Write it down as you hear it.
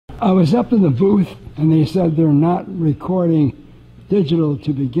I was up in the booth, and they said they're not recording digital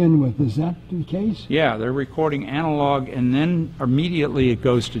to begin with. Is that the case? Yeah, they're recording analog, and then immediately it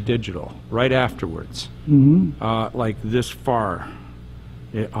goes to digital, right afterwards. Like this far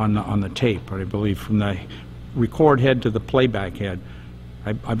on the tape, I believe, from the record head to the playback head.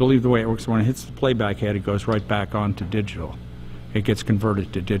 I believe the way it works, when it hits the playback head, it goes right back onto digital. It gets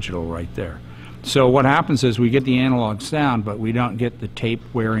converted to digital right there. So what happens is we get the analog sound, but we don't get the tape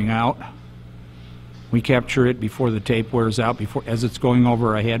wearing out. We capture it before the tape wears out, as it's going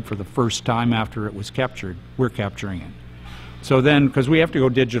over our head for the first time after it was captured. We're capturing it. So then, because we have to go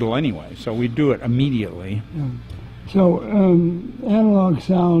digital anyway, so we do it immediately. Yeah. So analog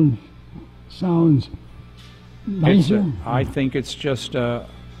sound sounds nicer? I think it's just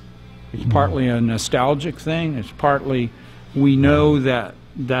it's partly a nostalgic thing. It's partly we know that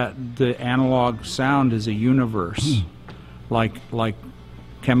the analog sound is a universe, like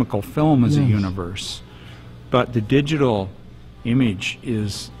chemical film is a universe, but the digital image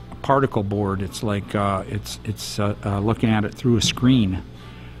is a particle board. It's like it's looking at it through a screen,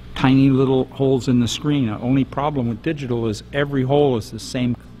 tiny little holes in the screen. The only problem with digital is every hole is the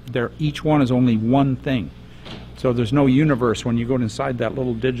same. Each one is only one thing. So there's no universe when you go inside that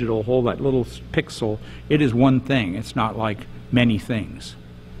little digital hole, that little pixel. It is one thing. It's not like many things.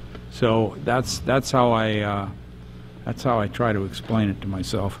 So that's how I try to explain it to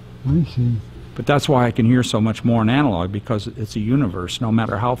myself. I see. But that's why I can hear so much more in analog, because it's a universe. No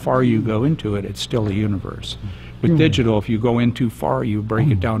matter how far you go into it, it's still a universe. With digital, if you go in too far, you break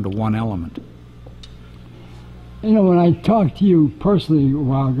it down to one element. You know, when I talked to you personally a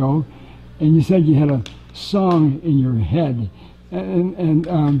while ago, and you said you had a song in your head, and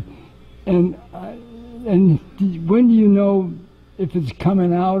when do you know if it's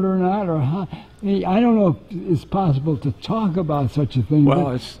coming out or not, or how? I don't know if it's possible to talk about such a thing.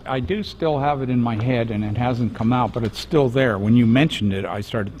 Well, I do still have it in my head, and it hasn't come out, but it's still there. When you mentioned it, I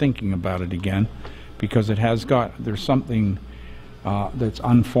started thinking about it again, because there's something that's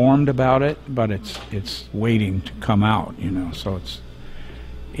unformed about it, but it's waiting to come out, you know. So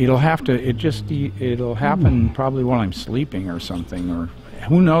it'll happen probably while I'm sleeping or something, or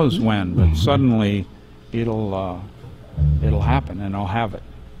who knows when, but suddenly it'll happen, and I'll have it,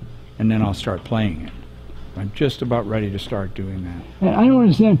 and then I'll start playing it. I'm just about ready to start doing that. And I don't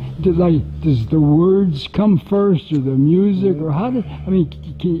understand. Does the words come first, or the music, or how do? I mean,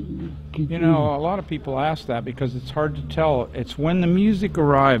 you know, a lot of people ask that because it's hard to tell. It's when the music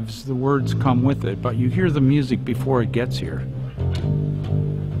arrives, the words come with it, but you hear the music before it gets here.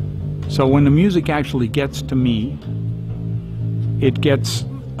 So when the music actually gets to me, it gets.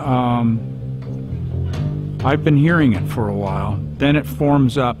 I've been hearing it for a while. Then it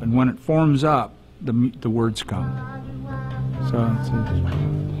forms up, and when it forms up, the words come. So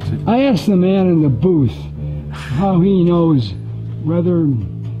I asked the man in the booth how he knows whether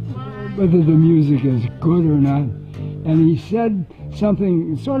the music is good or not, and he said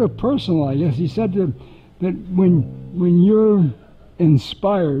something sort of personal, I guess. He said that when you're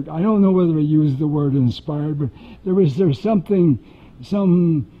inspired, I don't know whether he used the word inspired, but there's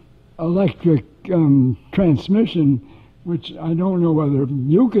some electric transmission, which I don't know whether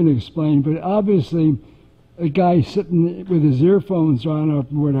you can explain, but obviously a guy sitting with his earphones on or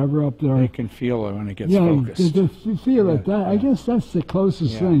whatever up there, they can feel it when it gets focused. Yeah, they feel it. I guess that's the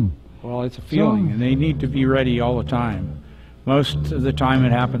closest thing. Well, it's a feeling, and they need to be ready all the time. Most of the time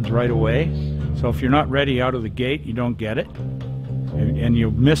it happens right away. So if you're not ready out of the gate, you don't get it, and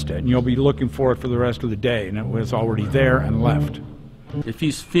you've missed it, and you'll be looking for it for the rest of the day, and it was already there and left. If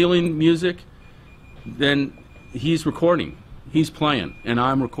he's feeling music, then he's recording, he's playing, and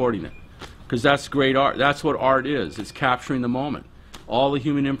I'm recording it. Because that's great art. That's what art is. It's capturing the moment. All the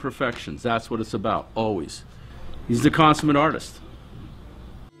human imperfections, that's what it's about, always. He's the consummate artist.